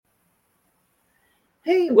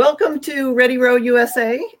Hey, welcome to Ready Row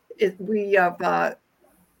USA. We have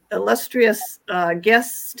illustrious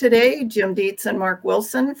guests today. Jim Dietz and Mark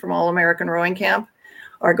Wilson from All American Rowing Camp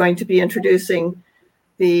are going to be introducing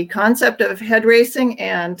the concept of head racing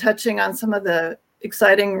and touching on some of the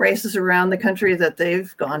exciting races around the country that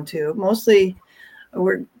they've gone to. Mostly,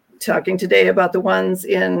 we're talking today about the ones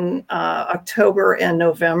in October and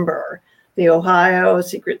November. The Ohio,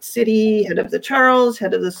 Secret City, Head of the Charles,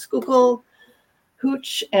 Head of the Schuylkill,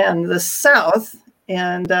 Hooch, and the South.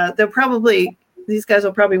 And these guys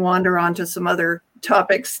will probably wander on to some other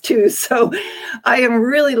topics too. So I am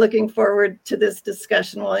really looking forward to this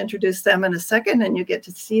discussion. We'll introduce them in a second, and you get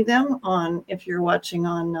to see them if you're watching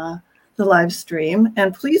on the live stream.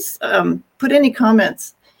 And please put any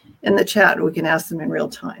comments in the chat. We can ask them in real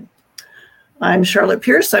time. I'm Charlotte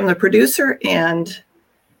Pierce. I'm the producer, and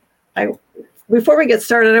before we get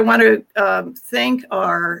started, I want to thank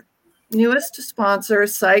our newest sponsor,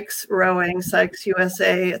 Sykes Rowing, Sykes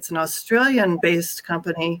USA. It's an Australian-based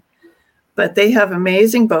company, but they have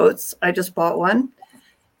amazing boats. I just bought one,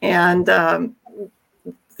 and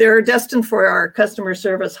they're destined for our customer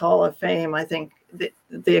service Hall of Fame. I think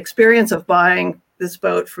the experience of buying this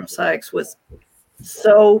boat from Sykes was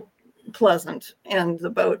so pleasant, and the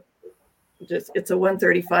boat it's a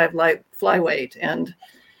 135 light flyweight, and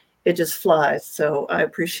it just flies. So I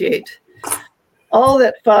appreciate all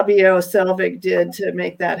that Fabio Selvig did to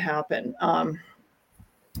make that happen.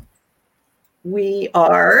 We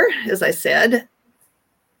are, as I said,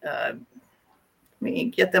 let me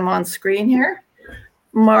get them on screen here.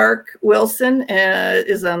 Mark Wilson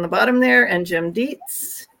is on the bottom there, and Jim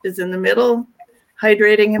Dietz is in the middle,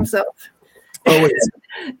 hydrating himself. Always.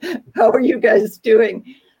 How are you guys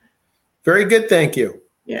doing? Very good, thank you.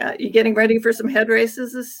 Yeah, you getting ready for some head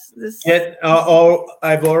races this?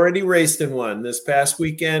 I've already raced in one. This past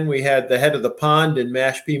weekend, we had the Head of the Pond in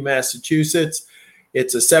Mashpee, Massachusetts.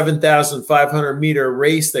 It's a 7,500 meter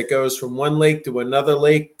race that goes from one lake to another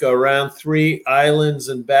lake, go around 3 islands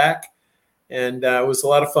and back. And it was a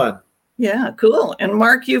lot of fun. Yeah, cool. And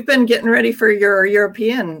Mark, you've been getting ready for your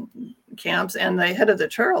European camps and the Head of the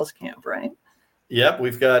Charles camp, right? Yep,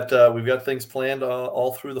 we've got things planned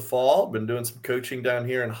all through the fall. Been doing some coaching down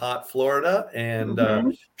here in hot Florida, and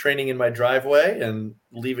training in my driveway, and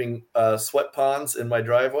leaving sweat ponds in my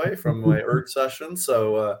driveway from my erg session.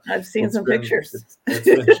 So I've seen some pictures.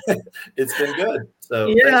 It's been good. So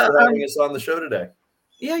yeah, thanks for having us on the show today.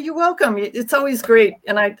 Yeah, you're welcome. It's always great,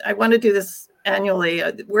 and I want to do this annually.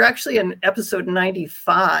 We're actually in episode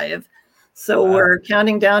 95, so We're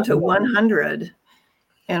counting down to 100.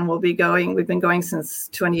 And we've been going since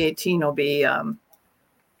 2018. We'll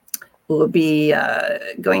be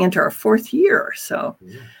going into our 4th year. So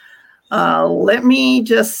let me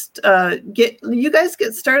just get you guys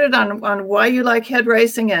get started on why you like head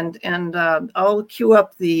racing, and I'll queue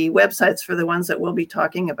up the websites for the ones that we'll be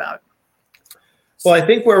talking about. Well, I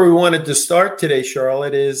think where we wanted to start today,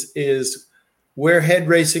 Charlotte, is where head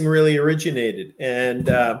racing really originated. And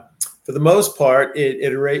for the most part,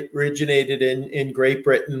 it originated in Great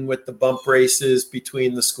Britain with the bump races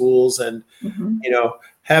between the schools, and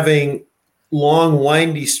having long,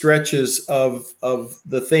 windy stretches of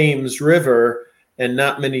the Thames River and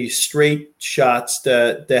not many straight shots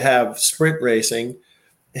to have sprint racing.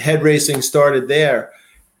 Head racing started there.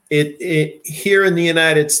 It here in the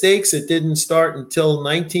United States, it didn't start until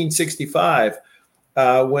 1965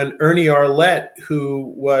 when Ernie Arlett,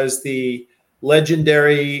 who was the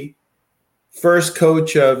legendary first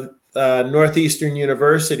coach of Northeastern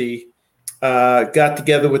University, got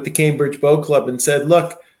together with the Cambridge Boat Club and said,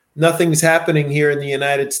 look, nothing's happening here in the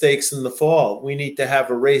United States in the fall. We need to have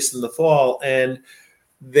a race in the fall. And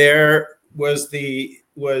there was the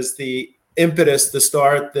impetus to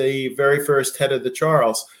start the very first Head of the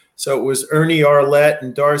Charles. So it was Ernie Arlett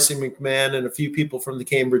and Darcy McMahon and a few people from the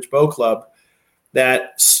Cambridge Boat Club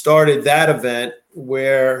that started that event,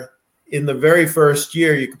 where in the very first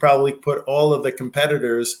year, you could probably put all of the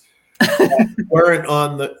competitors that weren't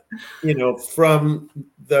on from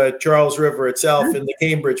the Charles River itself in the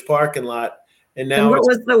Cambridge parking lot. And now, what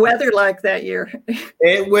was the weather like that year?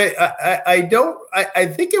 I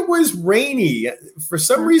think it was rainy. For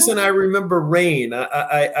some reason, I remember rain.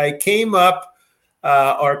 I came up,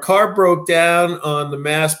 our car broke down on the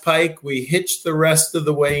Mass Pike. We hitched the rest of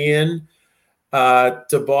the way in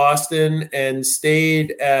to Boston and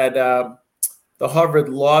stayed at the Harvard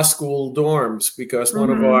Law School dorms because one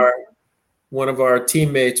of our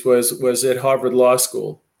teammates was at Harvard Law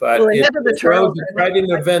School. But it's right in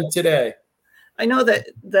the event today. I know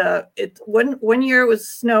that one year it was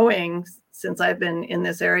snowing since I've been in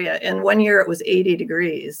this area. And one year it was 80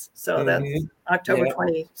 degrees. So that's October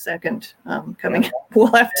 22nd coming up. We'll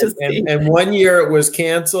have to see. And one year it was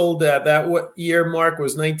canceled. What year, Mark,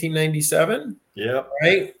 was 1997? Yeah.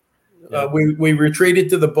 Right? We retreated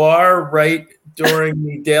to the bar right during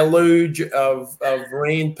the deluge of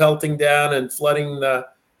rain pelting down and flooding the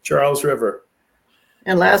Charles River.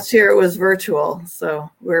 And last year it was virtual, so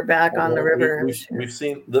we're back on the river. We've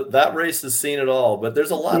seen that race has seen it all, but there's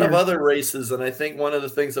a lot of other races, and I think one of the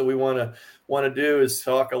things that we want to do is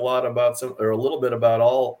talk a little bit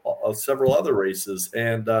about several other races.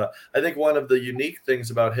 And I think one of the unique things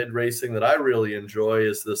about head racing that I really enjoy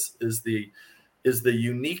is the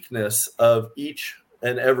uniqueness of each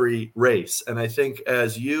and every race. And I think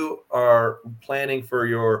as you are planning for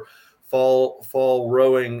your fall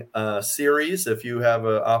rowing series, if you have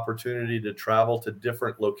an opportunity to travel to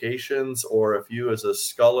different locations, or if you as a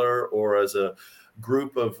sculler or as a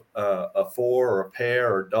group of a four or a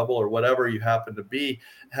pair or double or whatever you happen to be,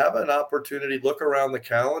 have an opportunity, look around the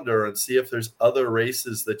calendar and see if there's other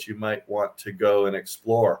races that you might want to go and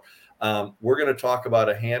explore. We're going to talk about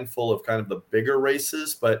a handful of kind of the bigger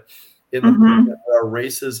races, but there are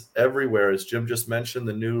races everywhere. As Jim just mentioned,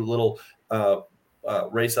 the new little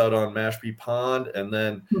race out on Mashpee Pond, and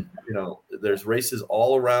then there's races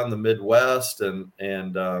all around the Midwest and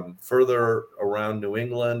further around New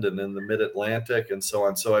England and in the Mid-Atlantic and so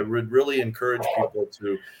on. So I would really encourage people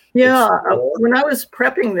to explore. When I was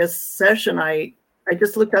prepping this session, I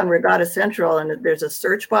just looked on Regatta Central, and there's a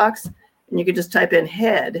search box, and you could just type in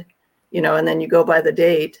head, and then you go by the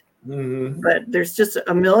date. But there's just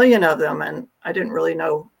a million of them, and I didn't really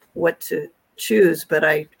know what to choose, but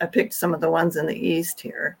I picked some of the ones in the East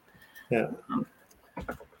here. Yep.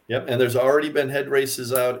 And there's already been head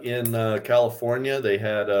races out in California. They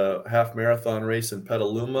had a half marathon race in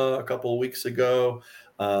Petaluma a couple of weeks ago.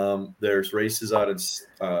 There's races out in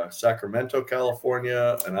Sacramento,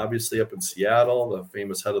 California, and obviously up in Seattle, the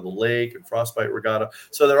famous Head of the Lake and Frostbite Regatta.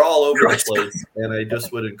 So they're all over the place. And I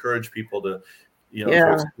just would encourage people to,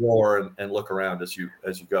 to explore and look around as you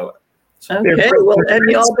go. Okay. Well, have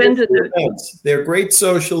you all been to the events? They're great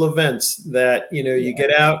social events that, you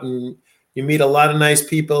get out and you meet a lot of nice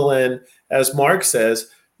people. And as Mark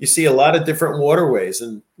says, you see a lot of different waterways,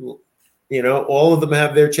 and, all of them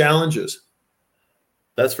have their challenges.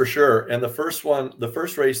 That's for sure. And the first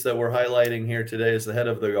race that we're highlighting here today is the Head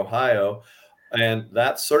of the Ohio. And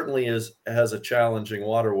that certainly has a challenging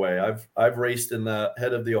waterway. I've raced in the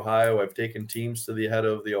Head of the Ohio. I've taken teams to the Head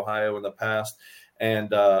of the Ohio in the past.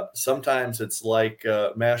 And sometimes it's like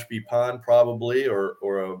Mashpee Pond probably, or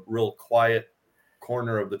a real quiet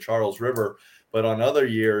corner of the Charles River. But on other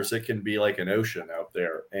years, it can be like an ocean out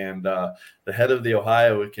there. And the Head of the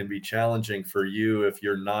Ohio, it can be challenging for you if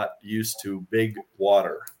you're not used to big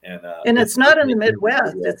water. And it's not in the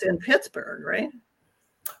Midwest. It's in Pittsburgh, right?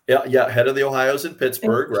 Yeah. Head of the Ohio is in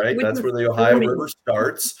Pittsburgh, right? That's where the Ohio River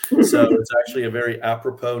starts. So it's actually a very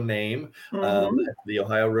apropos name. The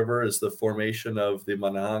Ohio River is the formation of the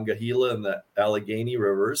Monongahela and the Allegheny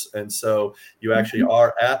Rivers. And so you actually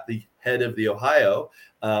are at the head of the Ohio,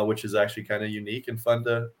 which is actually kind of unique and fun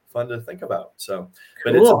to think about. So,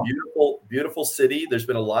 but It's a beautiful, beautiful city. There's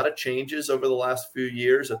been a lot of changes over the last few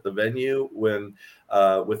years at the venue with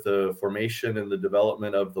the formation and the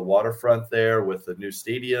development of the waterfront there, with the new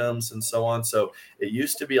stadiums and so on. So it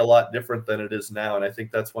used to be a lot different than it is now. And I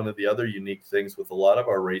think that's one of the other unique things with a lot of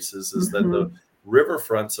our races is that the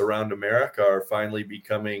riverfronts around America are finally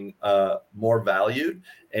becoming more valued,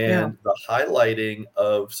 and the highlighting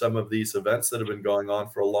of some of these events that have been going on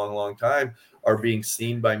for a long, long time are being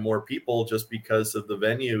seen by more people just because of the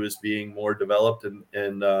venue is being more developed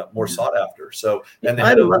and more sought after. So, and the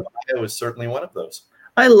Head of Ohio is certainly one of those.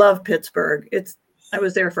 I love Pittsburgh. I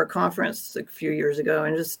was there for a conference a few years ago,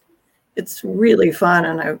 and it's really fun.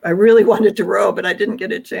 And I really wanted to row, but I didn't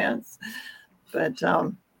get a chance. But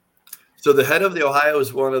so the Head of the Ohio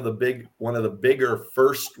is one of the bigger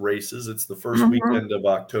first races. It's the first weekend of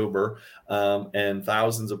October, and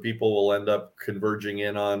thousands of people will end up converging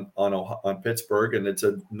in on Pittsburgh, and it's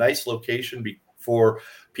a nice location for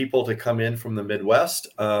people to come in from the Midwest.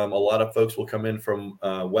 A lot of folks will come in from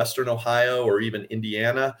Western Ohio or even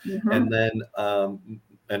Indiana, and then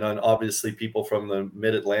obviously people from the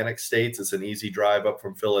Mid-Atlantic states. It's an easy drive up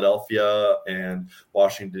from Philadelphia and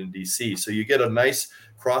Washington, D.C. So you get a nice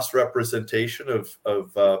cross-representation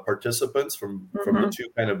of participants from the two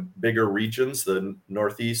kind of bigger regions, the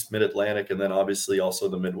Northeast, Mid-Atlantic, and then obviously also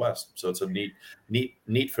the Midwest. So it's a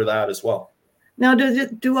neat for that as well. Now,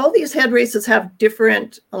 do all these head races have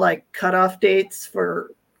different like cutoff dates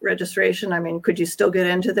for registration? I mean, could you still get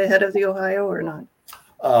into the Head of the Ohio or not?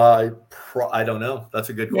 I don't know. That's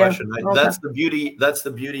a good question. Okay. That's the beauty. That's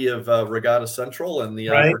the beauty of Regatta Central and the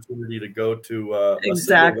opportunity to go to a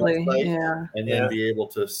single website and then be able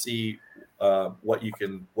to see what you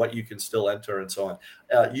can still enter and so on.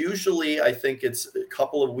 Usually, I think it's a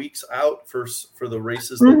couple of weeks out for the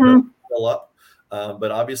races that don't fill up.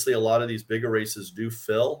 But obviously, a lot of these bigger races do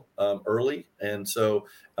fill early, and so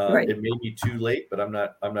it may be too late. But I'm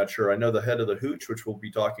not sure. I know the head of the Hooch, which we'll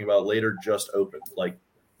be talking about later, just opened like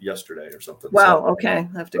yesterday or something. Wow. Okay.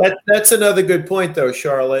 That's another good point, though,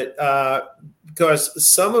 Charlotte, because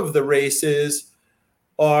some of the races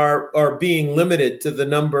are being limited to the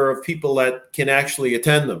number of people that can actually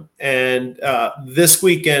attend them. And this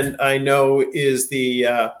weekend, I know, is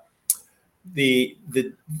the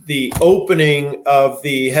opening of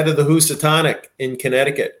the Head of the Housatonic in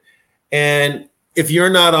Connecticut. And if you're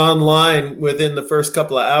not online within the first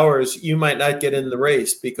couple of hours, you might not get in the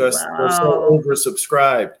race because they're so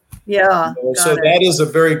oversubscribed. Yeah. So that is a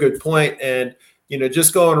very good point. And,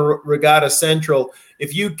 just going to Regatta Central,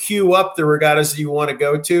 if you queue up the regattas that you want to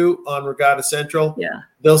go to on Regatta Central,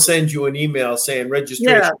 they'll send you an email saying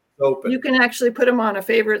registration is open. You can actually put them on a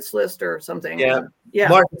favorites list or something. Yeah.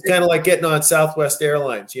 Mark, it's kind of like getting on Southwest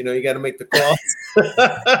Airlines. You got to make the call.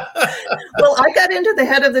 Well, I got into the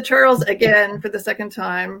Head of the Charles again for the second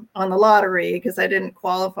time on the lottery because I didn't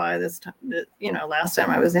qualify this time, last time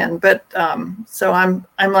I was in. But so I'm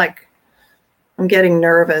getting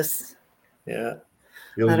nervous. Yeah.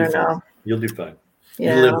 I don't know. You'll do fine.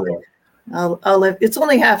 Yeah. I'll live. It's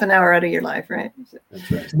only half an hour out of your life, right?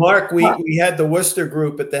 That's right. Mark, we had the Worcester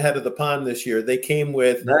group at the Head of the Pond this year. They came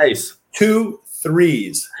with 2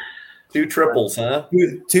 threes. 2 triples, huh?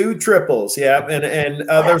 Two triples, yeah. And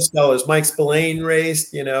other scholars. Mike Spillane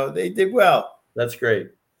raced, they did well. That's great.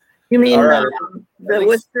 You mean the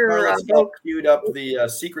Worcester queued up the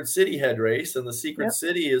Secret City head race, and the Secret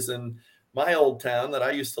City is in my old town that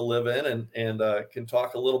I used to live in, and can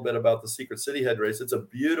talk a little bit about the Secret City head race. It's a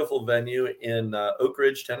beautiful venue in Oak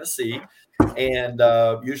Ridge, Tennessee, and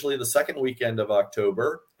usually the second weekend of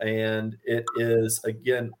October. And it is,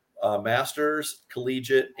 again, masters,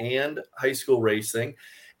 collegiate, and high school racing.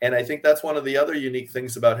 And I think that's one of the other unique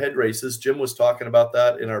things about head races. Jim was talking about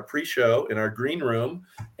that in our pre-show, in our green room,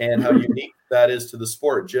 and how unique that is to the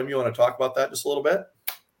sport. Jim, you want to talk about that just a little bit?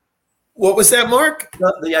 What was that, Mark?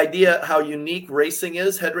 The idea how unique racing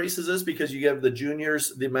is, head races is, because you have the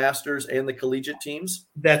juniors, the masters, and the collegiate teams.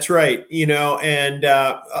 That's right. And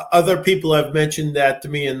other people have mentioned that to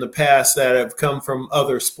me in the past that have come from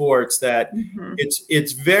other sports, that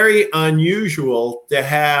it's very unusual to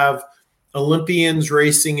have Olympians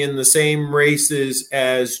racing in the same races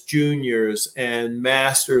as juniors and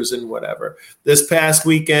masters and whatever. This past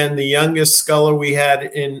weekend, the youngest sculler we had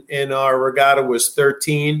in our regatta was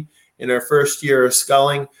 13. In her first year of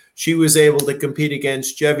sculling, she was able to compete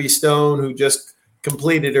against Jevy Stone, who just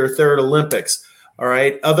completed her 3rd Olympics. All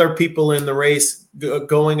right. Other people in the race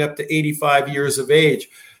going up to 85 years of age.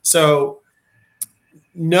 So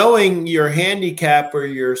knowing your handicap or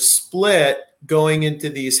your split going into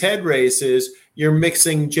these head races, you're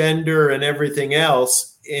mixing gender and everything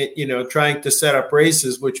else, trying to set up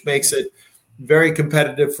races, which makes it very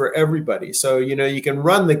competitive for everybody. So, you can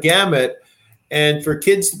run the gamut. And for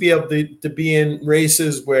kids to be able to be in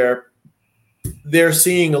races where they're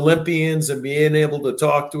seeing Olympians and being able to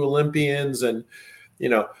talk to Olympians and,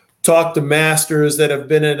 talk to masters that have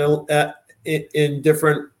been in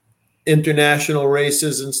different international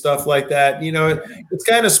races and stuff like that, it's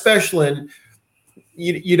kind of special, and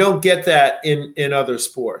you don't get that in other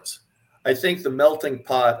sports. I think the melting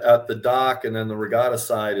pot at the dock and then the regatta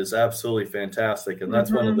side is absolutely fantastic. And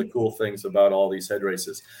that's one of the cool things about all these head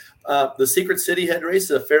races. The Secret City head race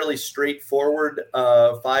is a fairly straightforward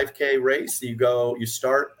 5K race. You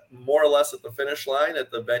start more or less at the finish line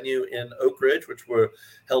at the venue in Oak Ridge, which were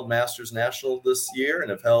held Masters National this year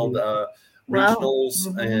and have held regionals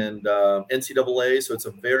and NCAA. So it's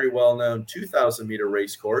a very well-known 2,000-meter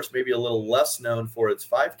race course, maybe a little less known for its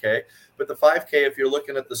 5K. But the 5K, if you're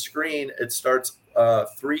looking at the screen, it starts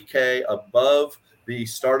 3K above the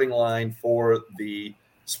starting line for the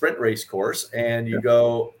sprint race course, and you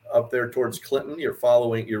go up there towards Clinton. You're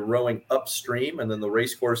rowing upstream, and then the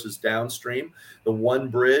race course is downstream. The one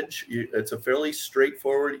bridge, it's a fairly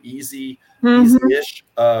straightforward, easy-ish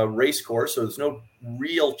race course. So there's no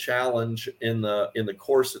real challenge in the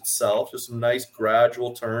course itself. Just some nice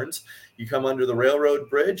gradual turns. You come under the railroad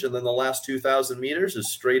bridge, and then the last 2,000 meters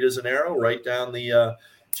is straight as an arrow right down the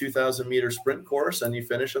 2,000-meter sprint course, and you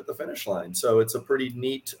finish at the finish line. So it's a pretty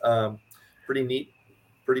neat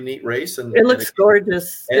pretty neat race, and it looks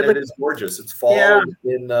gorgeous. And it is gorgeous. It's fall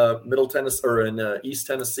in Middle Tennessee or in East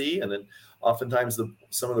Tennessee, and then oftentimes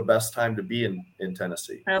some of the best time to be in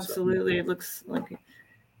Tennessee. Absolutely, it looks like.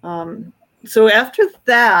 So after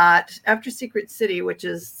that, after Secret City, which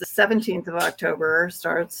is the 17th of October,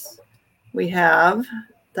 starts. We have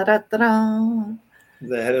the Head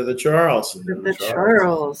of the Charles. The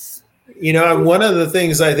Charles. You know, one of the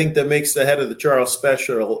things I think that makes the Head of the Charles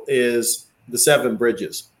special is the 7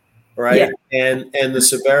 bridges, right? Yeah. And the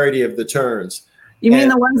severity of the turns. You mean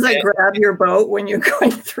the ones that grab your boat when you're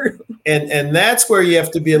going through? And that's where you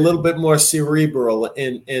have to be a little bit more cerebral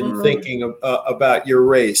in thinking about your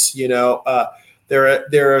race. You know,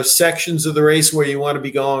 there are sections of the race where you want to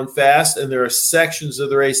be going fast, and there are sections of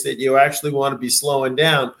the race that you actually want to be slowing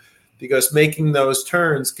down, because making those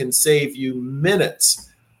turns can save you minutes.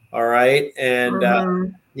 All right.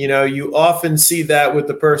 And, you know, you often see that with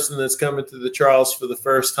the person that's coming to the Charles for the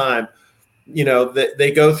first time. You know,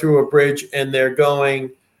 they go through a bridge and they're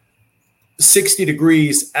going 60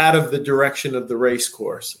 degrees out of the direction of the race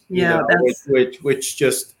course. Yeah. Which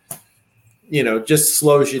just, you know, just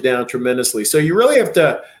slows you down tremendously. So you really have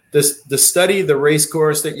to study the race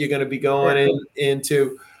course that you're going to be going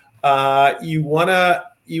into. You want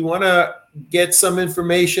to get some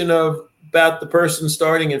information about the person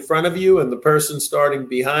starting in front of you and the person starting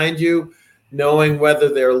behind you, knowing whether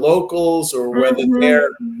they're locals or whether they're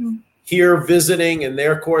here visiting and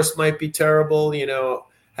their course might be terrible, you know,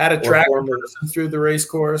 how to track a person through the race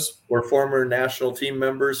course. Or former national team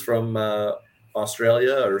members from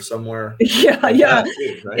Australia or somewhere. Yeah.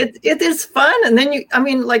 Right? It is fun. And then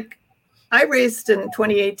I raced in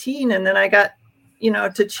 2018, and then I got, you know,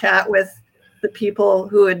 to chat with the people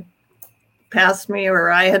who had passed me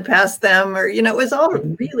or I had passed them, or, you know, it was all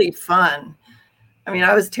really fun. I mean,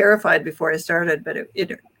 I was terrified before I started, but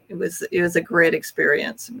it was a great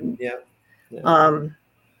experience. Yeah. And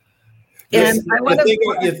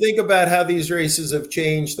you think about how these races have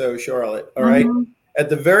changed, though, Charlotte. All right. At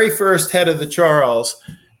the very first Head of the Charles,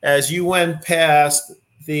 as you went past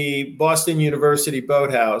the Boston University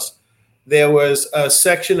Boathouse, there was a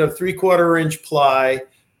section of 3/4 inch ply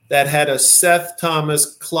that had a Seth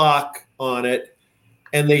Thomas clock on it,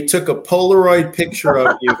 and they took a Polaroid picture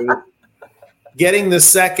of you getting the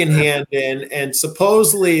second hand in, and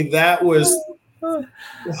supposedly that was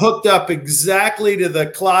hooked up exactly to the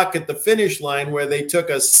clock at the finish line, where they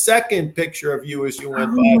took a second picture of you as you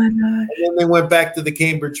went by. And then they went back to the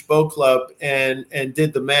Cambridge Boat Club and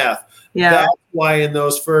did the math. Yeah. That's why in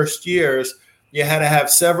those first years you had to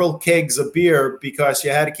have several kegs of beer, because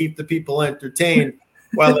you had to keep the people entertained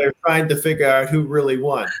while they're trying to figure out who really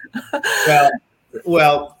won.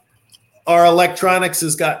 Well, our electronics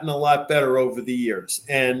has gotten a lot better over the years,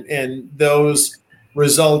 and those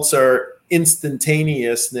results are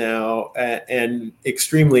instantaneous now and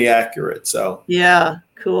extremely accurate. So yeah,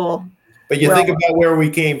 cool. But you think about where we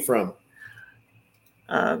came from.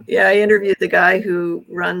 I interviewed the guy who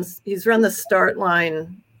he's run the start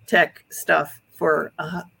line tech stuff for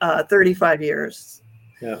 35 years.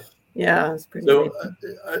 Yeah, it's pretty. So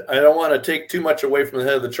I don't want to take too much away from the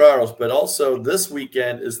Head of the Charles, but also this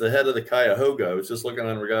weekend is the Head of the Cuyahoga. I was just looking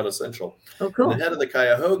on Regatta Central. Oh, cool. And the Head of the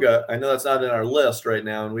Cuyahoga, I know that's not in our list right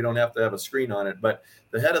now, and we don't have to have a screen on it, but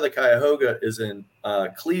the Head of the Cuyahoga is in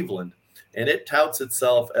Cleveland, and it touts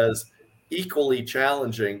itself as equally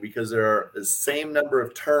challenging because there are the same number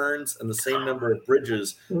of turns and the same number of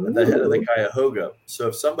bridges at the Head of the Cuyahoga. So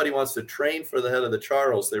if somebody wants to train for the Head of the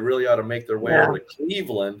Charles, they really ought to make their way over to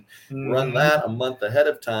Cleveland, run that a month ahead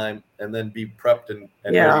of time, and then be prepped and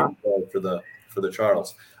ready to go for the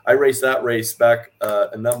Charles. I raced that race back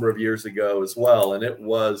a number of years ago as well, and it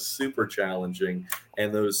was super challenging.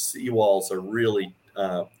 And those seawalls are really,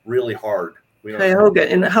 really hard. Cuyahoga,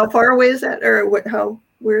 and how far away is that, or what?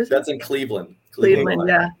 Where is That's in Cleveland. Cleveland,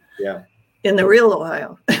 yeah. In the real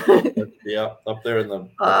Ohio. Yeah, up there in the.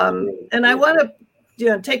 And I want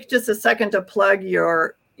to, take just a second to plug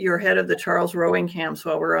your Head of the Charles rowing camps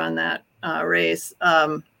while we're on that race.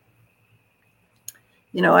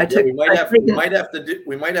 We might have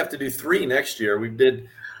to do 3 next year. We've done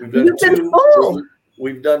 2.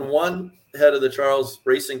 We've done 1 Head of the Charles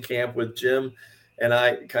racing camp with Jim and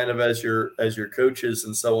I, kind of as your coaches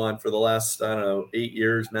and so on, for the last, 8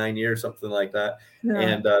 years, 9 years, something like that. Yeah.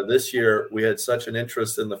 And this year we had such an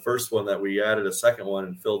interest in the first one that we added a second one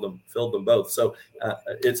and filled them both. So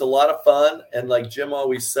it's a lot of fun. And like Jim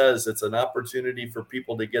always says, it's an opportunity for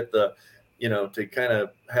people to get to kind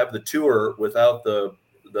of have the tour without the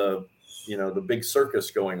the big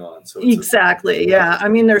circus going on. So exactly. Yeah. I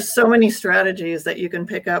mean, there's so many strategies that you can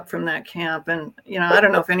pick up from that camp. And, I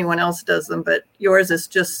don't know if anyone else does them, but yours is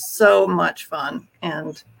just so much fun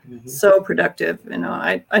and so productive.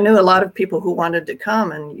 I knew a lot of people who wanted to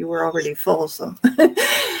come and you were already full. So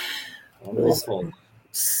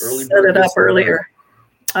set it up earlier.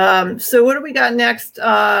 So what do we got next?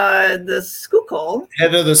 The Schuylkill.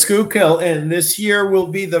 Head of the Schuylkill. And this year will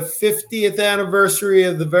be the 50th anniversary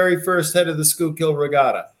of the very first Head of the Schuylkill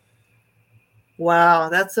Regatta. Wow,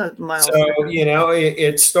 that's a milestone. So,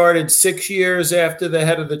 it started 6 years after the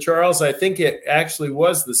Head of the Charles. I think it actually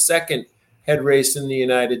was the second head race in the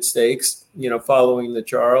United States, following the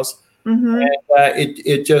Charles. And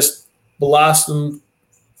it just blossomed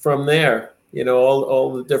from there,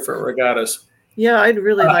 all the different regattas. Yeah, I'd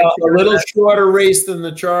really like to a little shorter race than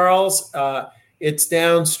the Charles. It's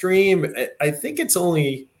downstream. I think it's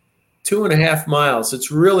only 2.5 miles. It's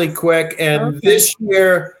really quick. And this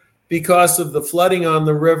year, because of the flooding on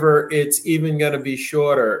the river, it's even going to be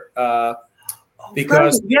shorter.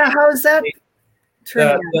 Because how is that?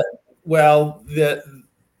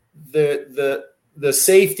 The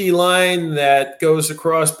safety line that goes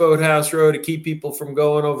across Boathouse Road to keep people from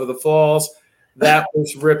going over the falls, that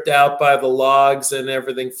was ripped out by the logs and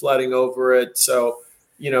everything flooding over it. So,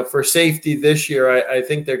 for safety this year, I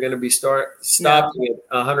think they're going to be stopping it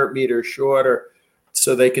 100 meters shorter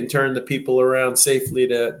so they can turn the people around safely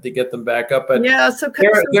to get them back up. But so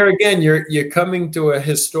there again, you're coming to a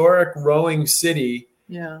historic rowing city.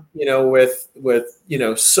 Yeah. With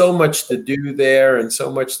so much to do there and so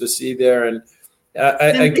much to see there. And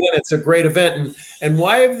again, it's a great event. And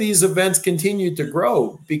why have these events continued to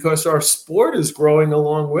grow? Because our sport is growing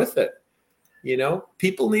along with it.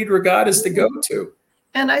 People need regattas to go to.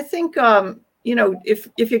 And I think, if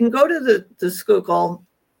you can go to the Schuylkill,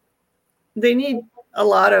 they need a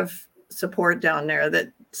lot of support down there.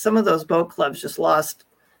 That some of those boat clubs just lost,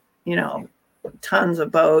 tons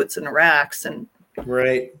of boats and racks and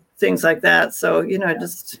things like that. So,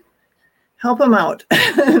 just help them out.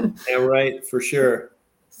 Yeah, right, for sure.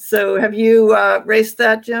 So have you raced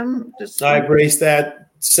that, Jim? I've raced that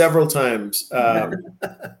several times.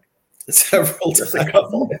 Just a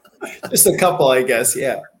couple, I guess,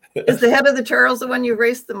 yeah. Is the Head of the Charles the one you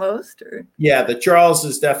raced the most? Or? Yeah, the Charles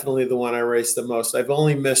is definitely the one I raced the most. I've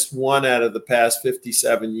only missed one out of the past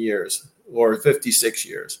 57 years or 56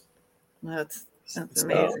 years. That's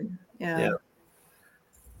amazing. Yeah.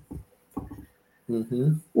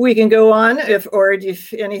 Mm-hmm. We can go on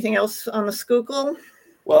anything else on the Schuylkill?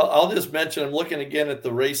 Well, I'll just mention, I'm looking again at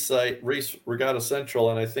the race site, Race Regatta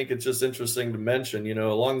Central, and I think it's just interesting to mention,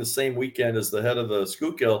 along the same weekend as the Head of the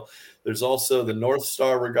Schuylkill, there's also the North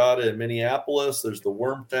Star Regatta in Minneapolis. There's the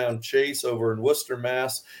Wormtown Chase over in Worcester,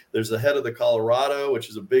 Mass. There's the Head of the Colorado, which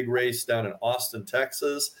is a big race down in Austin,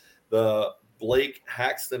 Texas. The Blake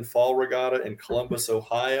Haxton Fall Regatta in Columbus,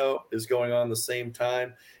 Ohio is going on the same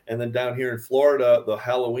time. And then down here in Florida, the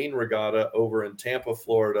Halloween Regatta over in Tampa,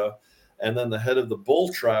 Florida. And then the Head of the Bull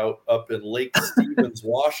Trout up in Lake Stevens,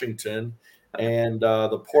 Washington. And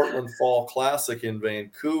the Portland Fall Classic in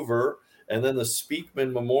Vancouver. And then the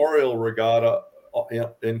Speakman Memorial Regatta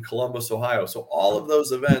in Columbus, Ohio. So all of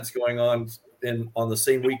those events going on the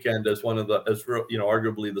same weekend as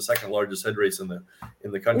arguably the second largest head race in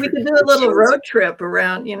the country. We could do a little road trip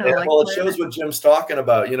around, it shows what Jim's talking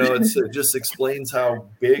about. It just explains how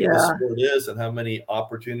big the sport is and how many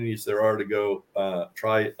opportunities there are to go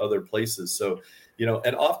try other places. So,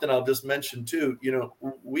 and often I'll just mention too,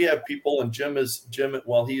 we have people, and Jim,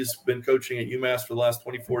 while he's been coaching at UMass for the last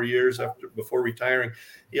 24 years before retiring,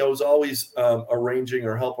 he was always arranging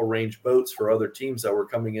or help arrange boats for other teams that were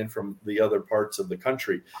coming in from the other parts of the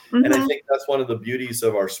country. Mm-hmm. And I think that's one of the beauties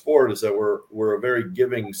of our sport is that we're a very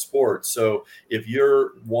giving sport. So if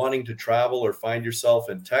you're wanting to travel or find yourself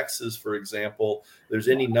in Texas, for example, there's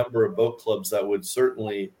any number of boat clubs that would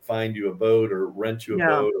certainly find you a boat or rent you a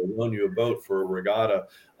boat or loan you a boat for a regatta.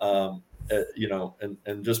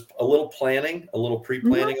 And just a little planning, a little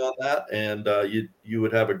pre-planning on that, and you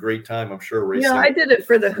would have a great time, I'm sure. Racing. Yeah, I did it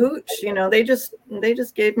for the Hooch. They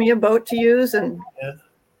just gave me a boat to use, and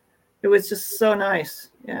it was just so nice.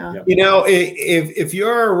 Yeah. If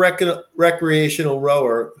you're a recreational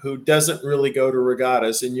rower who doesn't really go to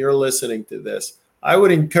regattas, and you're listening to this, I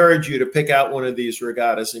would encourage you to pick out one of these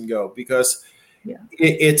regattas and go, because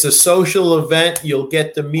it's a social event. You'll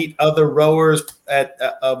get to meet other rowers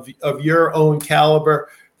of your own caliber.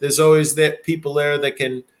 There's always people there that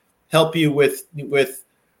can help you with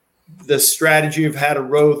the strategy of how to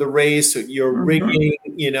row the race, your rigging,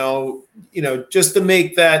 just to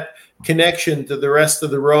make that connection to the rest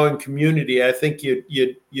of the rowing community, I think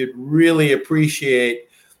you'd really appreciate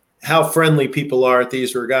how friendly people are at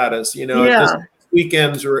these regattas. At this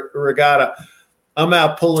weekend's regatta, I'm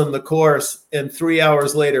out pulling the course, and 3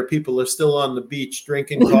 hours later, people are still on the beach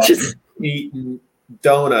drinking coffee, eating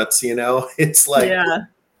donuts. It's like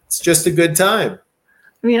it's just a good time.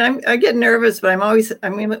 I mean, I get nervous, but I'm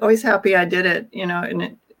always happy I did it.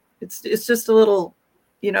 And it's just a little,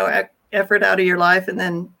 effort out of your life, and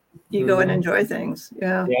then you go and enjoy things.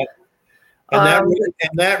 Yeah. And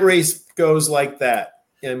that race goes like that.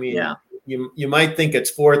 I mean, you might think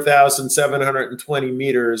it's 4,720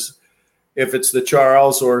 meters if it's the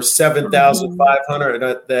Charles, or 7,500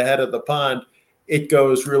 at the head of the pond. It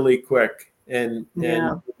goes really quick, and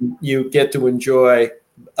you get to enjoy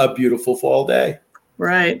a beautiful fall day.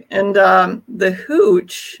 Right. And the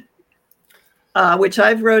Hooch, which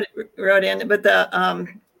I've wrote in, but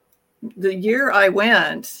the year I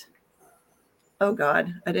went, oh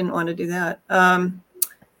God, I didn't want to do that.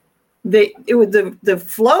 The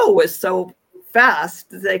flow was so fast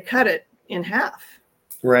that they cut it in half.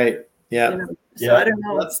 Right. Yeah. So I don't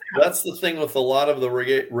know. That's the thing with a lot of the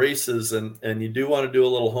races, and you do want to do a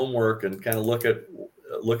little homework and kind of look at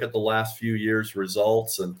the last few years'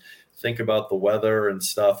 results and think about the weather and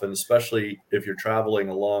stuff. And especially if you're traveling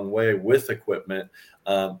a long way with equipment,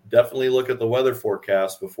 definitely look at the weather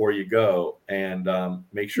forecast before you go, and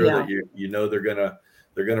make sure that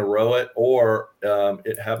they're gonna row it, or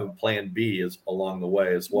have a plan B along the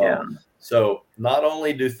way as well. Yeah. So not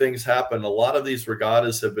only do things happen, a lot of these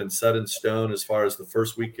regattas have been set in stone as far as the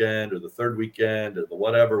first weekend or the third weekend or the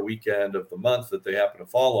whatever weekend of the month that they happen to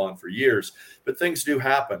fall on for years, but things do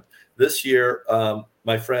happen. This year,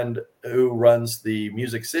 my friend who runs the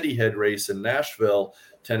Music City head race in Nashville,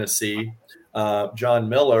 Tennessee, John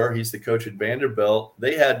Miller, he's the coach at Vanderbilt.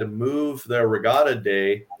 They had to move their regatta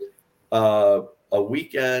day a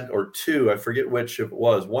weekend or two. I forget which it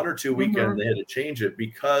was, 1 or 2 weekends. They had to change it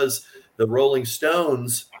because the Rolling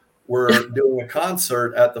Stones were doing a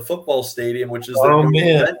concert at the football stadium, which is their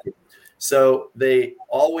venue. So they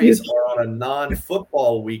always are on a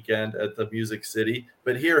non-football weekend at the Music City.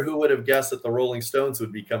 But here, who would have guessed that the Rolling Stones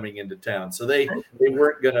would be coming into town? So they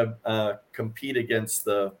weren't going to compete against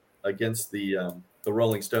the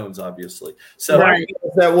Rolling Stones, obviously. So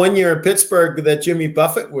that one year in Pittsburgh that Jimmy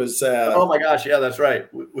Buffett was. Oh my gosh, yeah, that's right.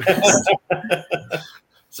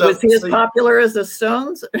 So was he as popular as the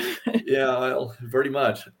Stones? Yeah, well, pretty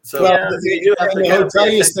much. So the hotel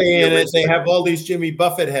you stay in, they have all these Jimmy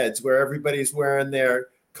Buffett heads where everybody's wearing their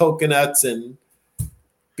coconuts and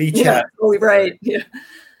beach hats. Oh, right. Yeah.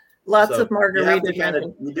 Lots of margarita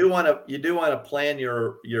drinking. You do want to plan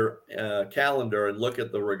your calendar and look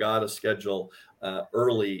at the regatta schedule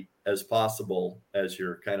early as possible as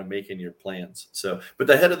you're kind of making your plans. So, but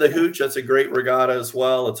the head of the Hooch, that's a great regatta as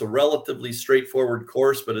well. It's a relatively straightforward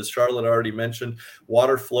course, but as Charlotte already mentioned,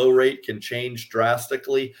 water flow rate can change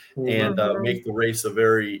drastically and make the race a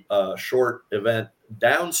very short event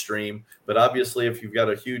downstream. But obviously, if you've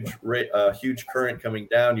got a huge current coming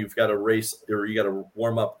down, you've got to race, or you got to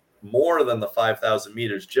warm up more than the 5,000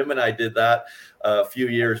 meters. Jim and I did that a few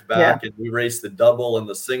years back, and we raced the double and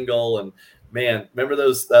the single. And man, remember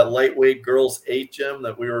that lightweight girls 8, Jim,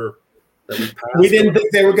 that we passed? We didn't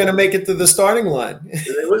think they were going to make it to the starting line.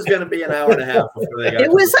 It was going to be an hour and a half before they got.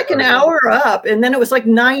 It was like an hour up, and then it was like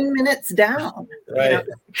 9 minutes down. Right.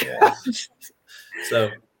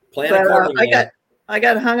 So plan accordingly. I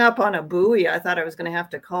got hung up on a buoy. I thought I was going to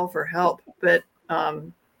have to call for help, but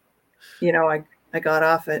I got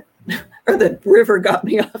off it, or the river got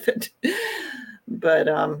me off it. But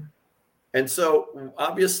and so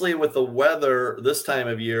obviously with the weather this time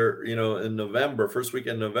of year, in November, first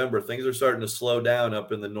weekend in November, things are starting to slow down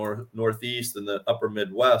up in the northeast and the upper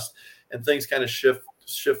Midwest, and things kind of shift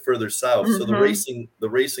further south. So the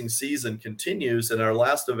racing season continues, and our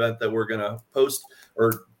last event that we're going to post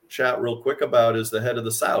or chat real quick about is the Head of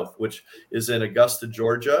the South, which is in Augusta,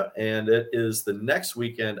 Georgia, and it is the next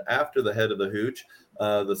weekend after the Head of the Hooch,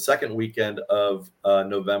 the second weekend of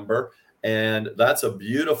November. And that's a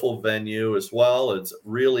beautiful venue as well. It's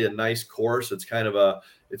really a nice course. It's kind of a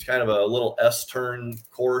little S-turn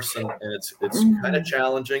course, and it's kind of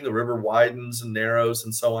challenging. The river widens and narrows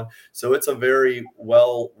and so on. So it's a very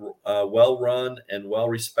well run and well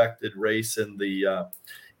respected race in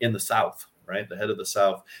the South, right? The Head of the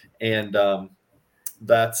South, and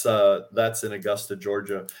that's in Augusta,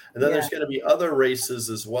 Georgia. And then there's going to be other races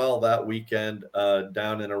as well that weekend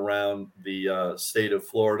down and around the state of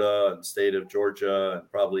Florida and state of Georgia,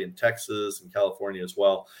 and probably in Texas and California as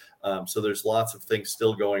well. So there's lots of things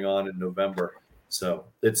still going on in November. So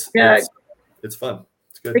it's fun. It's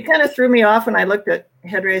good. It kind of threw me off when I looked at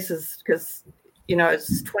head races because,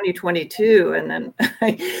 it's 2022, and then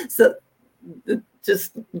so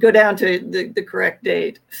just go down to the correct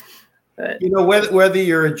date. But whether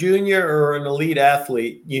you're a junior or an elite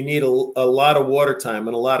athlete, you need a lot of water time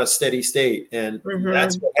and a lot of steady state, and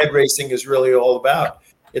that's what head racing is really all about.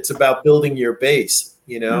 It's about building your base,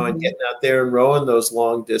 and getting out there and rowing those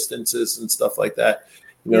long distances and stuff like that.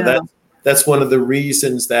 That's one of the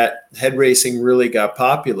reasons that head racing really got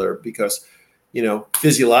popular, because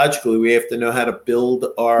physiologically we have to know how to build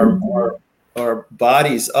our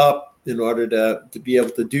bodies up in order to be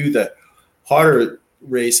able to do the harder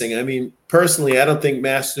racing. I mean, personally, I don't think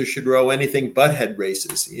masters should row anything but head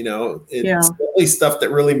races. It's only stuff that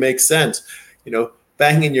really makes sense.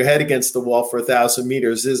 Banging your head against the wall for 1,000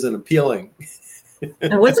 meters isn't appealing.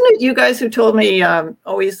 And wasn't it you guys who told me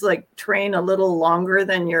always train a little longer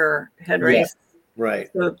than your head race? Yeah, right.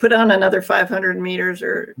 So put on another 500 meters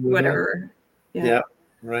or whatever. Yeah,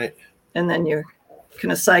 right. And then you're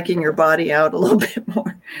kind of psyching your body out a little bit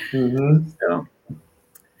more. So,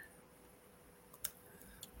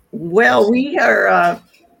 well, we are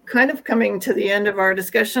kind of coming to the end of our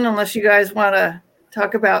discussion, unless you guys want to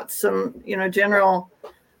talk about some, general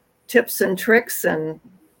tips and tricks and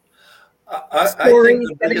I think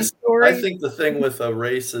the thing with a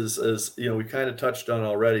race is we kind of touched on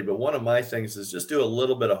already, but one of my things is just do a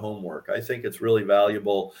little bit of homework. I think it's really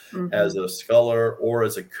valuable as a sculler or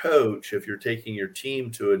as a coach. If you're taking your team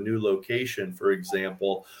to a new location, for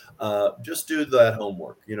example, just do that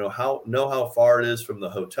homework. Know how far it is from the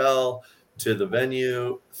hotel to the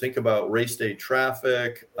venue. Think about race day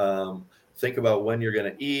traffic. Think about when you're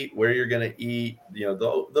going to eat, where you're going to eat,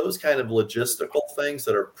 those kind of logistical things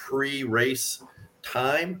that are pre-race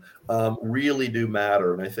time really do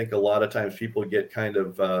matter. And I think a lot of times people get kind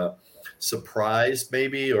of surprised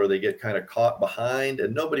maybe, or they get kind of caught behind,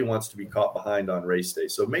 and nobody wants to be caught behind on race day.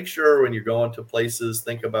 So make sure when you're going to places,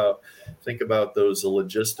 think about those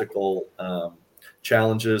logistical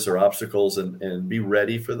challenges or obstacles and be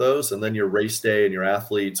ready for those. And then your race day and your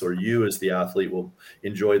athletes, or you as the athlete, will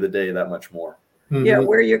enjoy the day that much more. Yeah,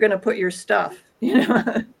 where you're going to put your stuff.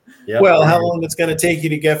 Yeah. Well, how long it's going to take you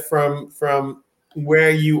to get from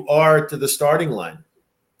where you are to the starting line.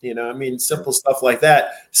 Simple stuff like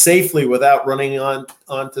that, safely, without running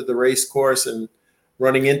onto the race course and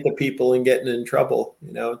running into people and getting in trouble.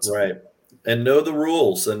 Right. And know the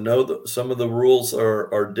rules, and know that some of the rules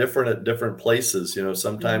are different at different places.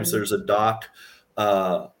 Sometimes there's a dock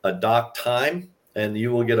time, and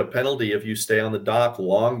you will get a penalty if you stay on the dock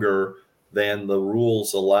longer than the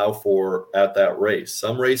rules allow for at that race.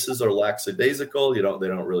 Some races are lackadaisical. They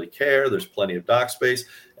don't really care. There's plenty of dock space,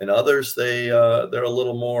 and others they're a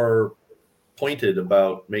little more pointed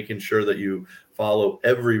about making sure that you follow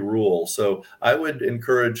every rule. So I would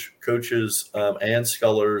encourage coaches and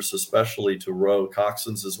scullers, especially to row,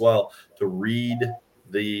 coxswains as well, to read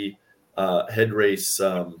the head race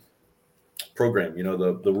program,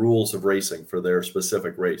 the rules of racing for their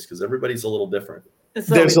specific race, because everybody's a little different.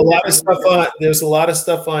 There's a lot of stuff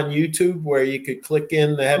on YouTube where you could click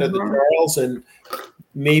in the head of the Charles and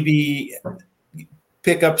maybe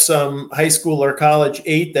pick up some high school or college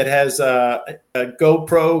 8 that has a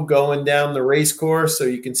GoPro going down the race course, so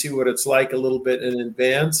you can see what it's like a little bit in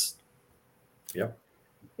advance. Yep.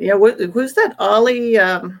 Yeah. Who's that? Ollie?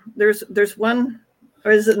 There's one,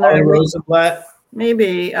 or is it Ollie Rosenblatt?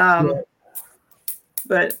 Maybe. But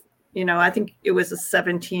I think it was a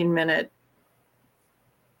 17-minute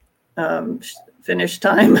finish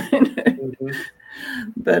time.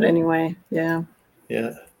 But anyway, yeah.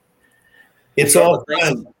 Yeah. It's all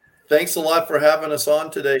fun. Thanks a lot for having us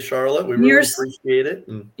on today, Charlotte. We really appreciate it.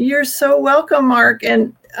 You're so welcome, Mark.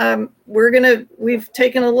 And we've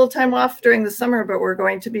taken a little time off during the summer, but we're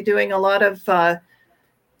going to be doing a lot of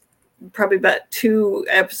probably about 2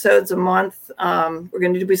 episodes a month. We're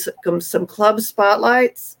going to do some club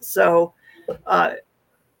spotlights. So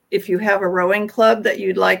if you have a rowing club that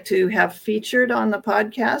you'd like to have featured on the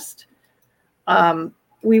podcast,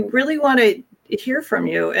 we really want to hear from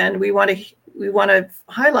you, and we want to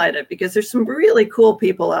highlight it, because there's some really cool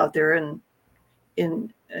people out there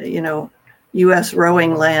in U.S.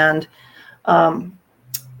 rowing land.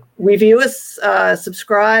 Review us,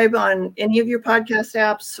 subscribe on any of your podcast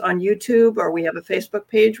apps, on YouTube, or we have a Facebook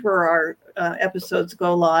page where our episodes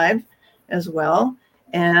go live as well.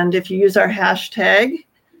 And if you use our hashtag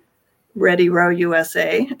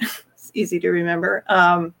ReadyRowUSA, it's easy to remember,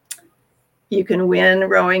 you can win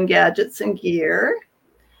rowing gadgets and gear.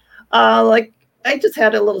 I just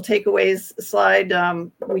had a little takeaways slide.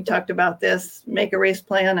 We talked about this: make a race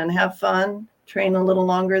plan and have fun. Train a little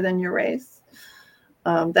longer than your race.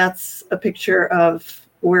 That's a picture of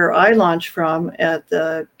where I launch from at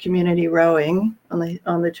the community rowing on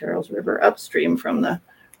the Charles River upstream from the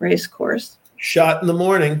race course. Shot in the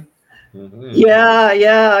morning. Mm-hmm.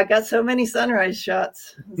 Yeah. I got so many sunrise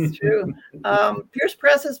shots. It's true. Pierce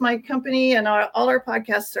Press is my company, and all our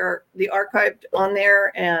podcasts are archived on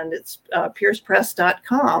there, and it's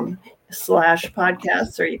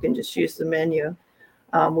piercepress.com/podcasts, or you can just use the menu.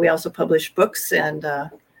 We also publish books, and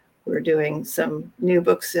we're doing some new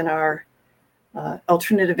books in our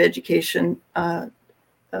alternative education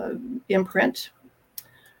imprint.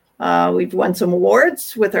 We've won some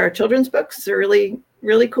awards with our children's books. They're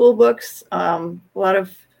really cool books. A lot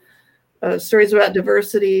of stories about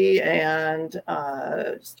diversity and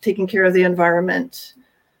taking care of the environment.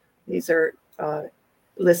 These are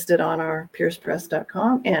listed on our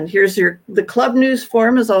piercepress.com. And here's the club news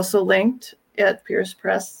form is also linked at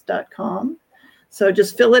piercepress.com. So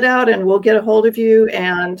just fill it out and we'll get a hold of you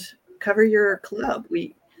and cover your club.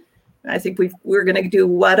 I think we're going to do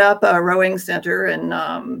What Up, a rowing center in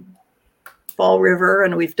Fall River,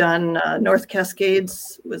 and we've done North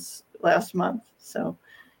Cascades was last month. So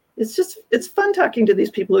it's fun talking to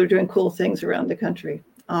these people who are doing cool things around the country.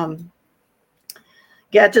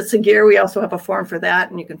 Gadgets and gear, we also have a form for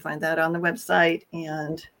that, and you can find that on the website.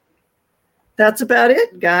 And that's about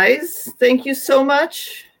it, guys. Thank you so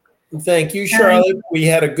much. Thank you, Charlotte. We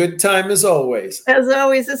had a good time as always. As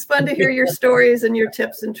always, it's fun to hear your stories and your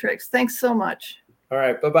tips and tricks. Thanks so much. All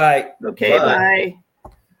right. Bye-bye. Okay, bye.